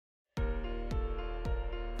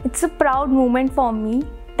It's a proud moment for me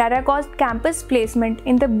that I got campus placement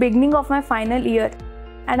in the beginning of my final year,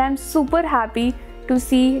 and I'm super happy to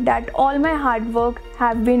see that all my hard work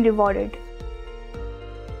have been rewarded.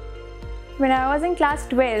 When I was in class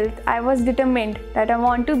 12th, I was determined that I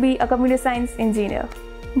want to be a computer science engineer.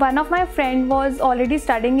 One of my friends was already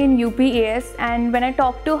studying in UPES, and when I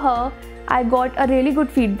talked to her, I got a really good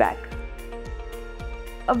feedback.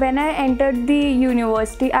 When I entered the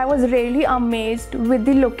university, I was really amazed with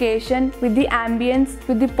the location, with the ambience,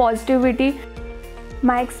 with the positivity.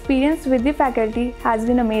 My experience with the faculty has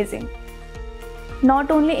been amazing.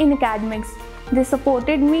 Not only in academics, they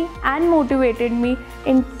supported me and motivated me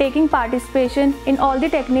in taking participation in all the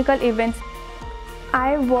technical events.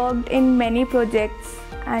 I worked in many projects,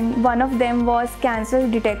 and one of them was cancer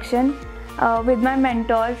detection with my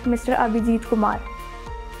mentor, Mr. Abhijit Kumar.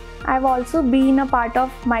 I've also been a part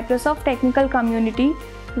of Microsoft Technical Community,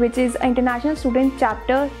 which is an international student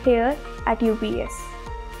chapter here at UPES.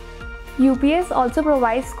 UPES also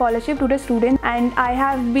provides scholarship to the students, and I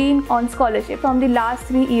have been on scholarship from the last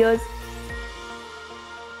 3 years